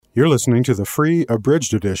You're listening to the free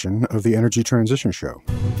abridged edition of the Energy Transition Show.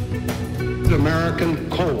 American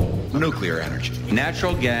coal, nuclear energy,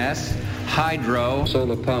 natural gas, hydro,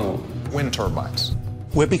 solar power, wind turbines.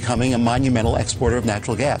 We're becoming a monumental exporter of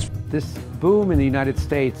natural gas. This boom in the United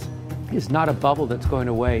States is not a bubble that's going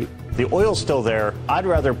away. The oil's still there. I'd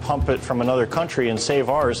rather pump it from another country and save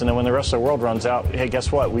ours, and then when the rest of the world runs out, hey,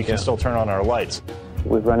 guess what? We can still turn on our lights.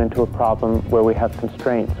 We've run into a problem where we have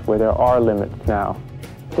constraints, where there are limits now.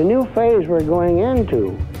 The new phase we're going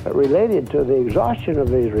into, related to the exhaustion of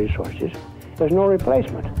these resources, there's no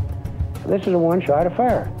replacement. This is a one-shot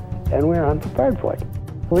affair, and we're unprepared for it.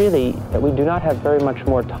 Really, we do not have very much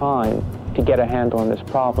more time to get a handle on this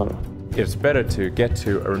problem. It's better to get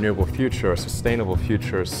to a renewable future, a sustainable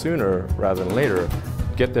future sooner rather than later.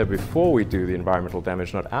 Get there before we do the environmental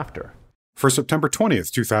damage, not after. For September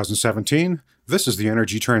 20th, 2017, this is the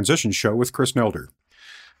Energy Transition Show with Chris Nelder.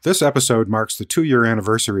 This episode marks the 2-year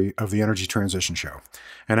anniversary of the Energy Transition Show,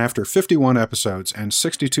 and after 51 episodes and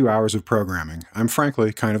 62 hours of programming, I'm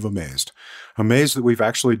frankly kind of amazed. Amazed that we've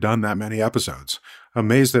actually done that many episodes.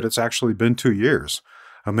 Amazed that it's actually been 2 years.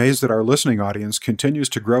 Amazed that our listening audience continues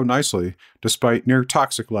to grow nicely despite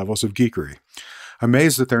near-toxic levels of geekery.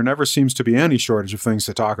 Amazed that there never seems to be any shortage of things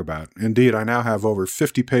to talk about. Indeed, I now have over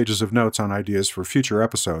 50 pages of notes on ideas for future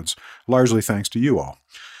episodes, largely thanks to you all.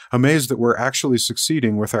 Amazed that we're actually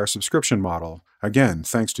succeeding with our subscription model, again,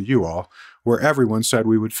 thanks to you all, where everyone said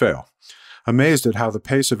we would fail. Amazed at how the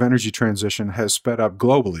pace of energy transition has sped up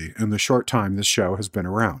globally in the short time this show has been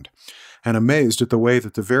around. And amazed at the way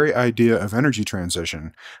that the very idea of energy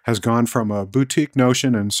transition has gone from a boutique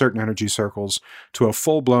notion in certain energy circles to a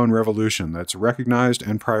full-blown revolution that's recognized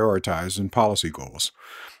and prioritized in policy goals.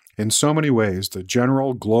 In so many ways, the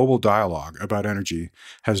general global dialogue about energy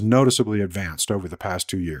has noticeably advanced over the past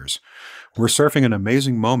 2 years. We're surfing an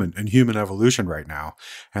amazing moment in human evolution right now,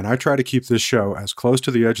 and I try to keep this show as close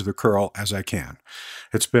to the edge of the curl as I can.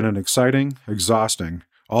 It's been an exciting, exhausting,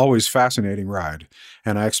 always fascinating ride,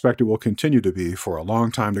 and I expect it will continue to be for a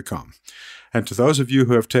long time to come. And to those of you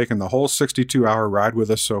who have taken the whole 62-hour ride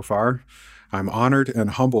with us so far, I'm honored and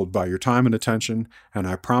humbled by your time and attention, and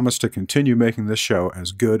I promise to continue making this show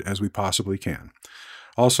as good as we possibly can.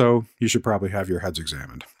 Also, you should probably have your heads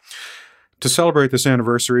examined. To celebrate this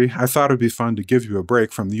anniversary, I thought it would be fun to give you a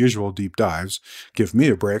break from the usual deep dives, give me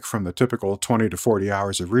a break from the typical 20 to 40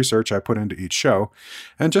 hours of research I put into each show,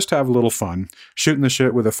 and just have a little fun, shooting the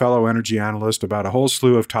shit with a fellow energy analyst about a whole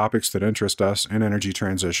slew of topics that interest us in energy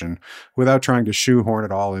transition, without trying to shoehorn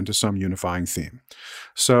it all into some unifying theme.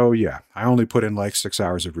 So yeah, I only put in like 6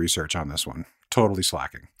 hours of research on this one. Totally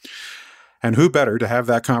slacking. And who better to have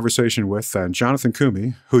that conversation with than Jonathan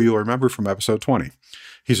Koomey, who you'll remember from episode 20.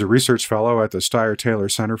 He's a research fellow at the Steyer-Taylor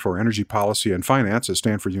Center for Energy Policy and Finance at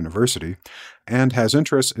Stanford University, and has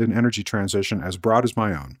interests in energy transition as broad as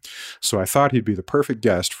my own, so I thought he'd be the perfect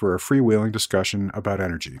guest for a freewheeling discussion about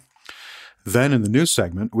energy. Then in the news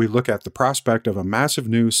segment, we look at the prospect of a massive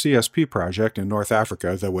new CSP project in North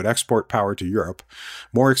Africa that would export power to Europe,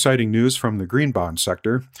 more exciting news from the green bond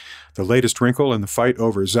sector, the latest wrinkle in the fight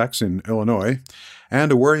over ZECs in Illinois,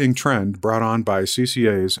 and a worrying trend brought on by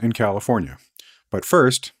CCAs in California. But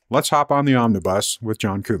first, let's hop on the omnibus with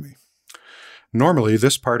John Koomey. Normally,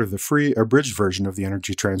 this part of the free abridged version of the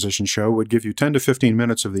Energy Transition Show would give you 10 to 15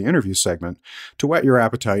 minutes of the interview segment to whet your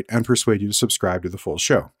appetite and persuade you to subscribe to the full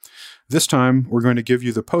show. This time, we're going to give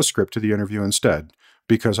you the postscript to the interview instead,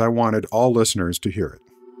 because I wanted all listeners to hear it.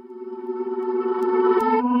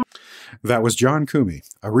 That was John Koomey,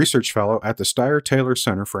 a research fellow at the Steyer-Taylor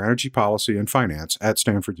Center for Energy Policy and Finance at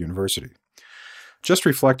Stanford University. Just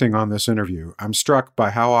reflecting on this interview, I'm struck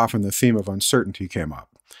by how often the theme of uncertainty came up.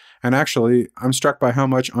 And actually, I'm struck by how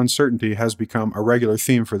much uncertainty has become a regular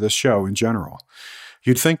theme for this show in general.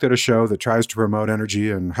 You'd think that a show that tries to promote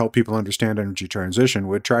energy and help people understand energy transition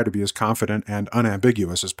would try to be as confident and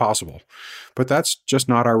unambiguous as possible. But that's just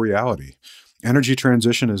not our reality. Energy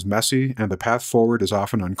transition is messy, and the path forward is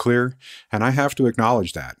often unclear, and I have to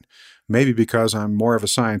acknowledge that. Maybe because I'm more of a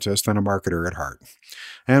scientist than a marketer at heart.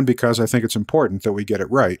 And because I think it's important that we get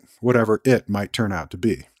it right, whatever it might turn out to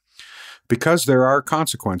be. Because there are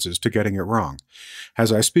consequences to getting it wrong.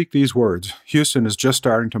 As I speak these words, Houston is just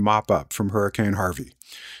starting to mop up from Hurricane Harvey.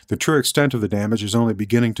 The true extent of the damage is only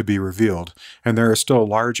beginning to be revealed, and there are still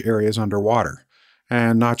large areas underwater.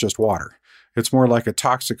 And not just water. It's more like a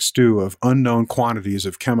toxic stew of unknown quantities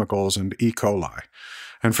of chemicals and E. coli.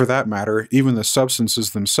 And for that matter, even the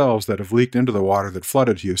substances themselves that have leaked into the water that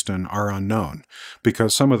flooded Houston are unknown,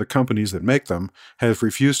 because some of the companies that make them have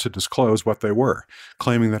refused to disclose what they were,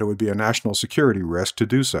 claiming that it would be a national security risk to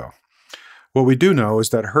do so. What we do know is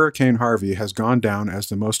that Hurricane Harvey has gone down as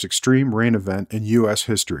the most extreme rain event in U.S.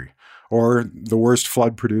 history, or the worst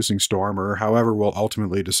flood-producing storm, or however we'll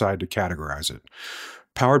ultimately decide to categorize it.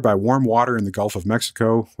 Powered by warm water in the Gulf of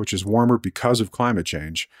Mexico, which is warmer because of climate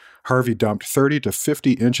change, Harvey dumped 30 to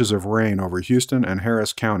 50 inches of rain over Houston and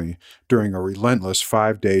Harris County during a relentless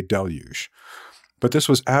 5-day deluge. But this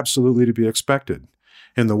was absolutely to be expected.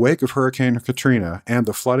 In the wake of Hurricane Katrina and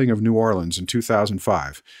the flooding of New Orleans in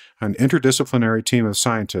 2005, an interdisciplinary team of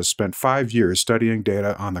scientists spent 5 years studying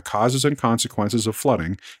data on the causes and consequences of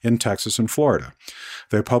flooding in Texas and Florida.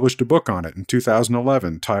 They published a book on it in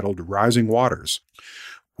 2011 titled Rising Waters.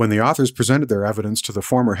 When the authors presented their evidence to the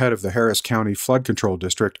former head of the Harris County Flood Control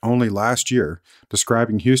District only last year,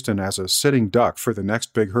 describing Houston as a sitting duck for the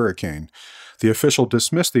next big hurricane, the official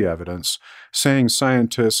dismissed the evidence, saying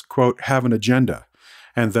scientists, quote, have an agenda,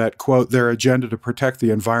 and that, quote, their agenda to protect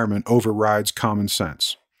the environment overrides common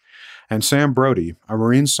sense. And Sam Brody, a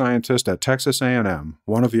marine scientist at Texas A&M,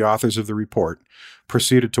 one of the authors of the report,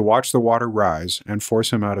 proceeded to watch the water rise and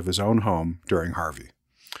force him out of his own home during Harvey.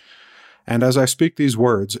 And as I speak these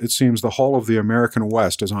words, it seems the whole of the American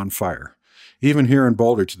West is on fire. Even here in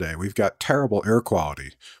Boulder today, we've got terrible air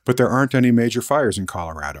quality, but there aren't any major fires in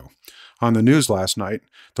Colorado. On the news last night,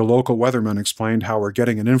 the local weatherman explained how we're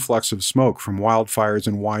getting an influx of smoke from wildfires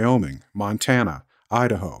in Wyoming, Montana,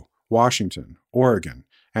 Idaho, Washington, Oregon,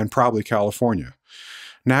 and probably California.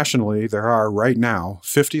 Nationally, there are, right now,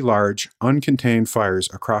 50 large, uncontained fires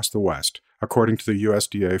across the West, according to the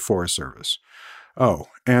USDA Forest Service. Oh,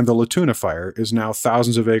 and the La Tuna fire is now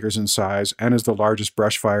thousands of acres in size and is the largest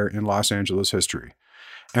brush fire in Los Angeles history.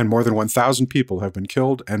 And more than 1,000 people have been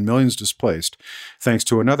killed and millions displaced, thanks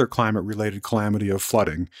to another climate-related calamity of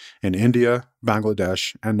flooding in India,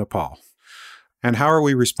 Bangladesh, and Nepal. And how are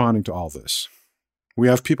we responding to all this? We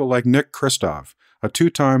have people like Nick Kristof, a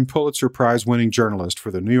 2-time Pulitzer Prize-winning journalist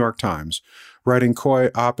for the New York Times, writing coy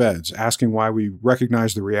op-eds asking why we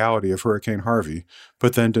recognize the reality of Hurricane Harvey,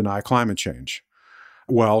 but then deny climate change.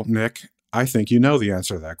 Well, Nick, I think you know the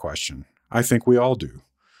answer to that question. I think we all do.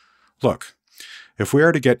 Look, if we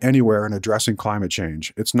are to get anywhere in addressing climate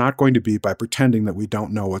change, it's not going to be by pretending that we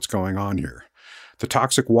don't know what's going on here. The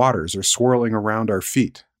toxic waters are swirling around our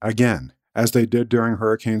feet, again, as they did during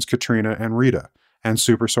Hurricanes Katrina and Rita, and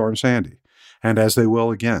Superstorm Sandy, and as they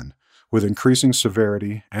will again, with increasing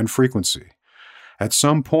severity and frequency. At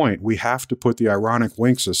some point, we have to put the ironic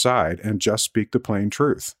winks aside and just speak the plain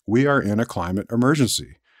truth. We are in a climate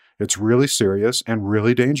emergency. It's really serious and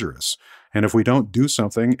really dangerous. And if we don't do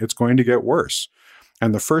something, it's going to get worse.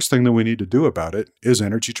 And the first thing that we need to do about it is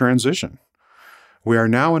energy transition. We are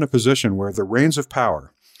now in a position where the reins of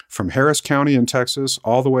power, from Harris County in Texas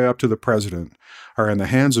all the way up to the president, are in the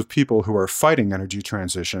hands of people who are fighting energy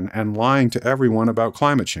transition and lying to everyone about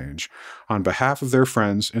climate change on behalf of their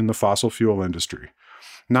friends in the fossil fuel industry.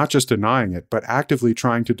 Not just denying it, but actively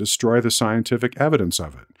trying to destroy the scientific evidence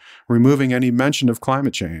of it, removing any mention of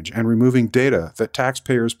climate change and removing data that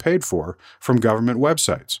taxpayers paid for from government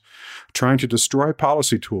websites, trying to destroy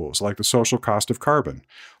policy tools like the social cost of carbon,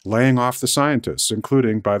 laying off the scientists,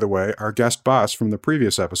 including, by the way, our guest boss from the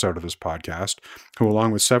previous episode of this podcast, who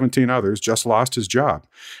along with 17 others just lost his job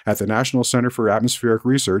at the National Center for Atmospheric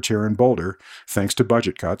Research here in Boulder, thanks to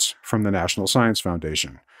budget cuts from the National Science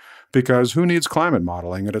Foundation. Because who needs climate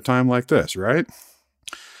modeling at a time like this, right?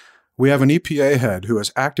 We have an EPA head who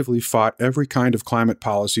has actively fought every kind of climate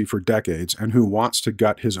policy for decades and who wants to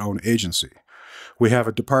gut his own agency. We have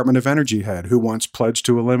a Department of Energy head who once pledged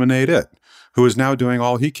to eliminate it, who is now doing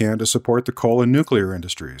all he can to support the coal and nuclear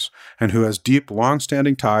industries, and who has deep,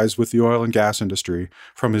 long-standing ties with the oil and gas industry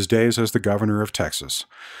from his days as the governor of Texas.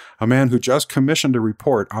 A man who just commissioned a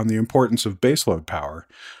report on the importance of baseload power,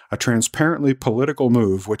 a transparently political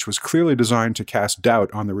move which was clearly designed to cast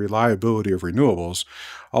doubt on the reliability of renewables,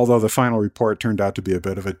 although the final report turned out to be a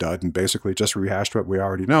bit of a dud and basically just rehashed what we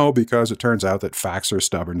already know because it turns out that facts are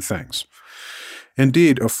stubborn things.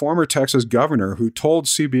 Indeed, a former Texas governor who told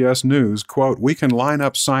CBS News, quote, "We can line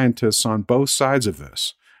up scientists on both sides of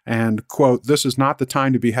this," and, quote, "This is not the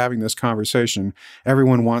time to be having this conversation.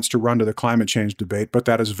 Everyone wants to run to the climate change debate, but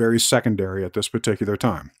that is very secondary at this particular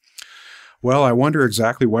time." Well, I wonder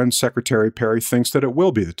exactly when Secretary Perry thinks that it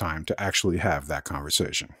will be the time to actually have that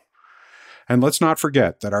conversation. And let's not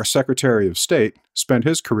forget that our Secretary of State spent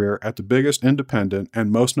his career at the biggest independent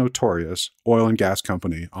and most notorious oil and gas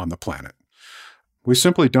company on the planet. We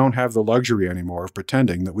simply don't have the luxury anymore of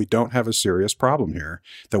pretending that we don't have a serious problem here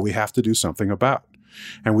that we have to do something about.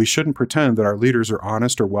 And we shouldn't pretend that our leaders are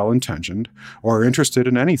honest or well-intentioned or are interested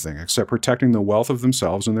in anything except protecting the wealth of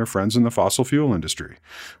themselves and their friends in the fossil fuel industry.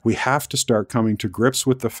 We have to start coming to grips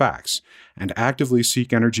with the facts and actively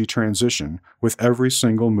seek energy transition with every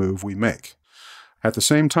single move we make. At the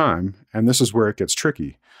same time, and this is where it gets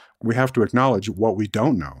tricky, we have to acknowledge what we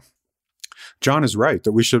don't know. John is right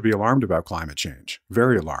that we should be alarmed about climate change,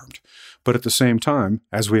 very alarmed. But at the same time,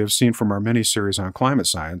 as we have seen from our mini-series on climate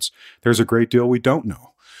science, there's a great deal we don't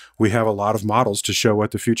know. We have a lot of models to show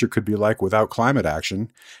what the future could be like without climate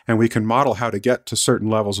action, and we can model how to get to certain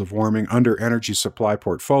levels of warming under energy supply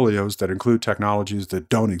portfolios that include technologies that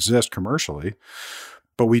don't exist commercially.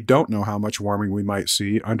 But we don't know how much warming we might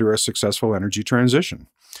see under a successful energy transition.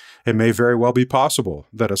 It may very well be possible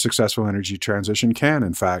that a successful energy transition can,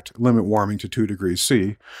 in fact, limit warming to 2 degrees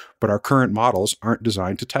C, but our current models aren't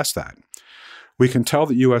designed to test that. We can tell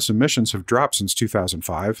that U.S. emissions have dropped since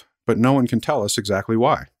 2005, but no one can tell us exactly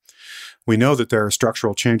why. We know that there are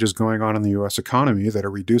structural changes going on in the U.S. economy that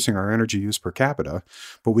are reducing our energy use per capita,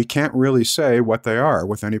 but we can't really say what they are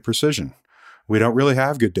with any precision. We don't really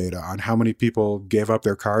have good data on how many people gave up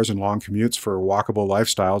their cars and long commutes for walkable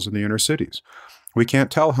lifestyles in the inner cities. We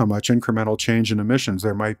can't tell how much incremental change in emissions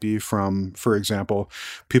there might be from, for example,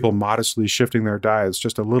 people modestly shifting their diets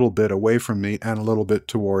just a little bit away from meat and a little bit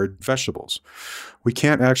toward vegetables. We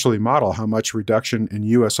can't actually model how much reduction in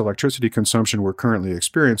U.S. electricity consumption we're currently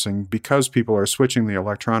experiencing because people are switching the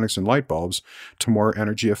electronics and light bulbs to more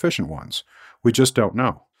energy-efficient ones. We just don't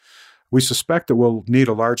know. We suspect that we'll need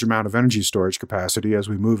a large amount of energy storage capacity as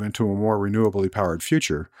we move into a more renewably powered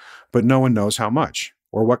future, but no one knows how much,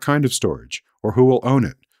 or what kind of storage, or who will own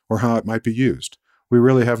it, or how it might be used. We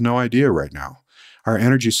really have no idea right now. Our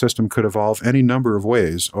energy system could evolve any number of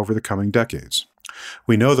ways over the coming decades.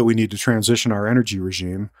 We know that we need to transition our energy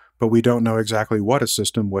regime, but we don't know exactly what a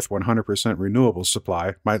system with 100% renewable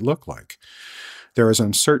supply might look like. There is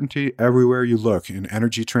uncertainty everywhere you look in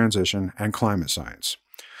energy transition and climate science.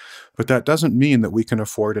 But that doesn't mean that we can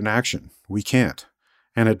afford inaction. We can't.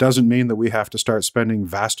 And it doesn't mean that we have to start spending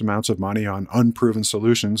vast amounts of money on unproven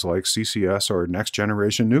solutions like CCS or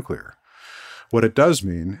next-generation nuclear. What it does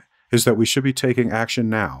mean is that we should be taking action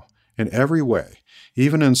now, in every way,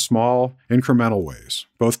 even in small, incremental ways,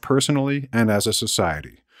 both personally and as a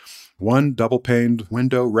society. One double-paned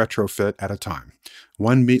window retrofit at a time,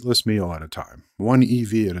 one meatless meal at a time, one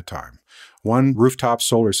EV at a time, one rooftop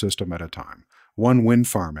solar system at a time, one wind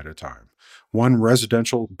farm at a time, one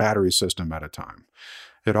residential battery system at a time.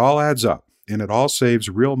 It all adds up, and it all saves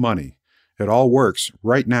real money. It all works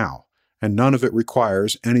right now, and none of it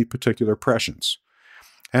requires any particular prescience.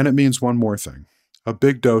 And it means one more thing. A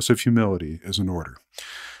big dose of humility is in order.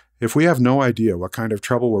 If we have no idea what kind of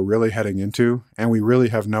trouble we're really heading into, and we really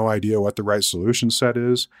have no idea what the right solution set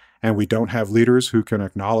is, and we don't have leaders who can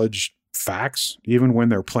acknowledge facts, even when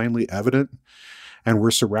they're plainly evident, and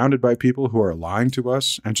we're surrounded by people who are lying to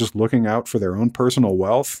us and just looking out for their own personal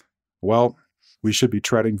wealth, well, we should be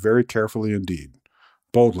treading very carefully indeed.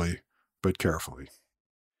 Boldly, but carefully.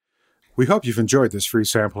 We hope you've enjoyed this free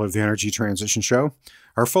sample of the Energy Transition Show.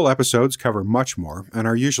 Our full episodes cover much more and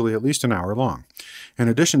are usually at least an hour long. In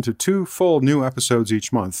addition to 2 full new episodes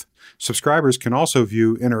each month, subscribers can also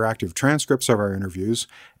view interactive transcripts of our interviews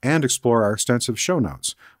and explore our extensive show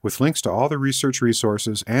notes, with links to all the research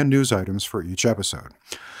resources and news items for each episode.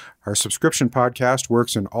 Our subscription podcast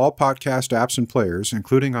works in all podcast apps and players,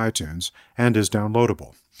 including iTunes, and is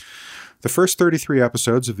downloadable. The first 33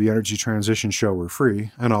 episodes of the Energy Transition Show were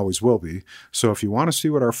free, and always will be, so if you want to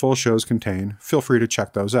see what our full shows contain, feel free to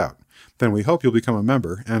check those out. Then we hope you'll become a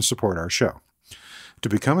member and support our show. To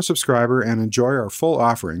become a subscriber and enjoy our full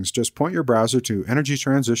offerings, just point your browser to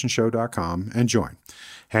energytransitionshow.com and join.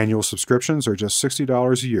 Annual subscriptions are just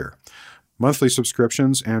 $60 a year. Monthly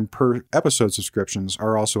subscriptions and per-episode subscriptions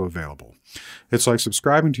are also available. It's like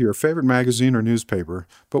subscribing to your favorite magazine or newspaper,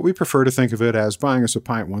 but we prefer to think of it as buying us a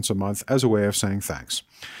pint once a month as a way of saying thanks.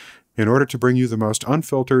 In order to bring you the most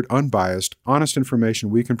unfiltered, unbiased, honest information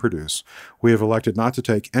we can produce, we have elected not to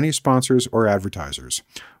take any sponsors or advertisers.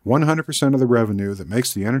 100% of the revenue that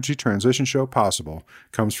makes the Energy Transition Show possible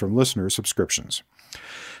comes from listener subscriptions.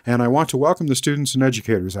 And I want to welcome the students and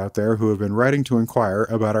educators out there who have been writing to inquire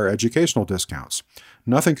about our educational discounts.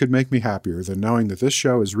 Nothing could make me happier than knowing that this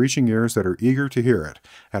show is reaching ears that are eager to hear it,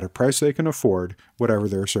 at a price they can afford, whatever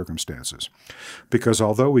their circumstances. Because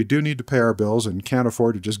although we do need to pay our bills and can't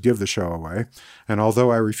afford to just give the show away, and although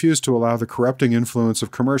I refuse to allow the corrupting influence of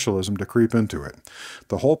commercialism to creep into it,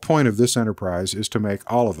 the whole point of this enterprise is to make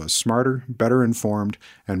all of us smarter, better informed,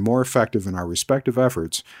 and more effective in our respective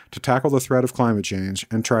efforts to tackle the threat of climate change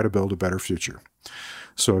and try to build a better future.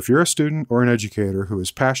 So if you're a student or an educator who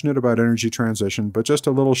is passionate about energy transition but just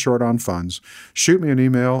a little short on funds, shoot me an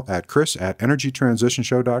email at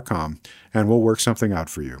chris@energytransitionshow.com and we'll work something out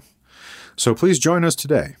for you. So please join us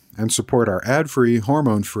today and support our ad-free,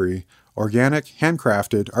 hormone-free, organic,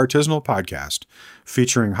 handcrafted, artisanal podcast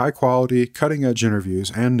featuring high-quality, cutting-edge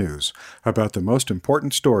interviews and news about the most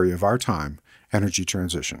important story of our time, energy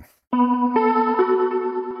transition.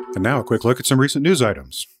 And now a quick look at some recent news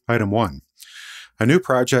items. Item 1. A new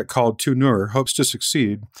project called TUNUR hopes to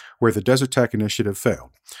succeed where the Desert Tech Initiative failed.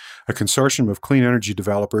 A consortium of clean energy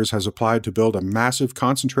developers has applied to build a massive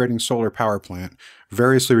concentrating solar power plant,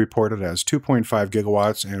 variously reported as 2.5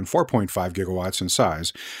 gigawatts and 4.5 gigawatts in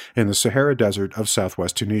size, in the Sahara Desert of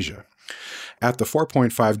southwest Tunisia. At the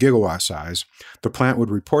 4.5 gigawatt size, the plant would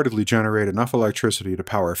reportedly generate enough electricity to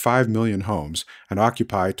power 5 million homes and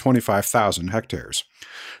occupy 25,000 hectares.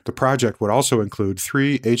 The project would also include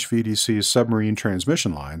 3 HVDC submarine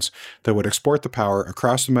transmission lines that would export the power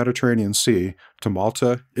across the Mediterranean Sea to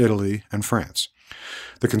Malta, Italy, and France.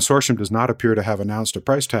 The consortium does not appear to have announced a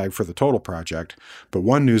price tag for the total project, but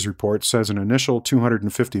one news report says an initial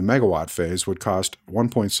 250 megawatt phase would cost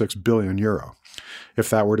 1.6 billion euro. If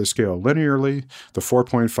that were to scale linearly, the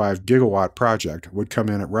 4.5 gigawatt project would come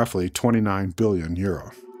in at roughly 29 billion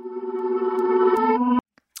euro.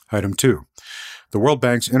 Item 2. The World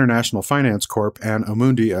Bank's International Finance Corp and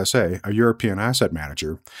Amundi SA, a European asset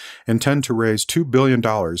manager, intend to raise $2 billion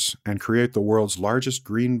and create the world's largest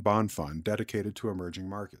green bond fund dedicated to emerging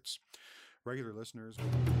markets. Regular listeners...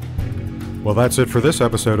 Well, that's it for this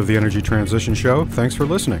episode of the Energy Transition Show. Thanks for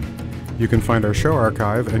listening. You can find our show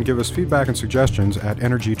archive and give us feedback and suggestions at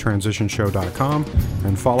energytransitionshow.com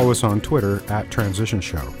and follow us on Twitter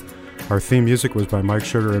 @TransitionShow. Our theme music was by Mike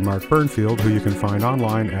Sugar and Mark Burnfield, who you can find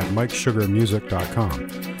online at MikeSugarMusic.com.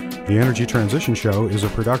 The Energy Transition Show is a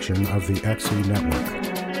production of the XE Network.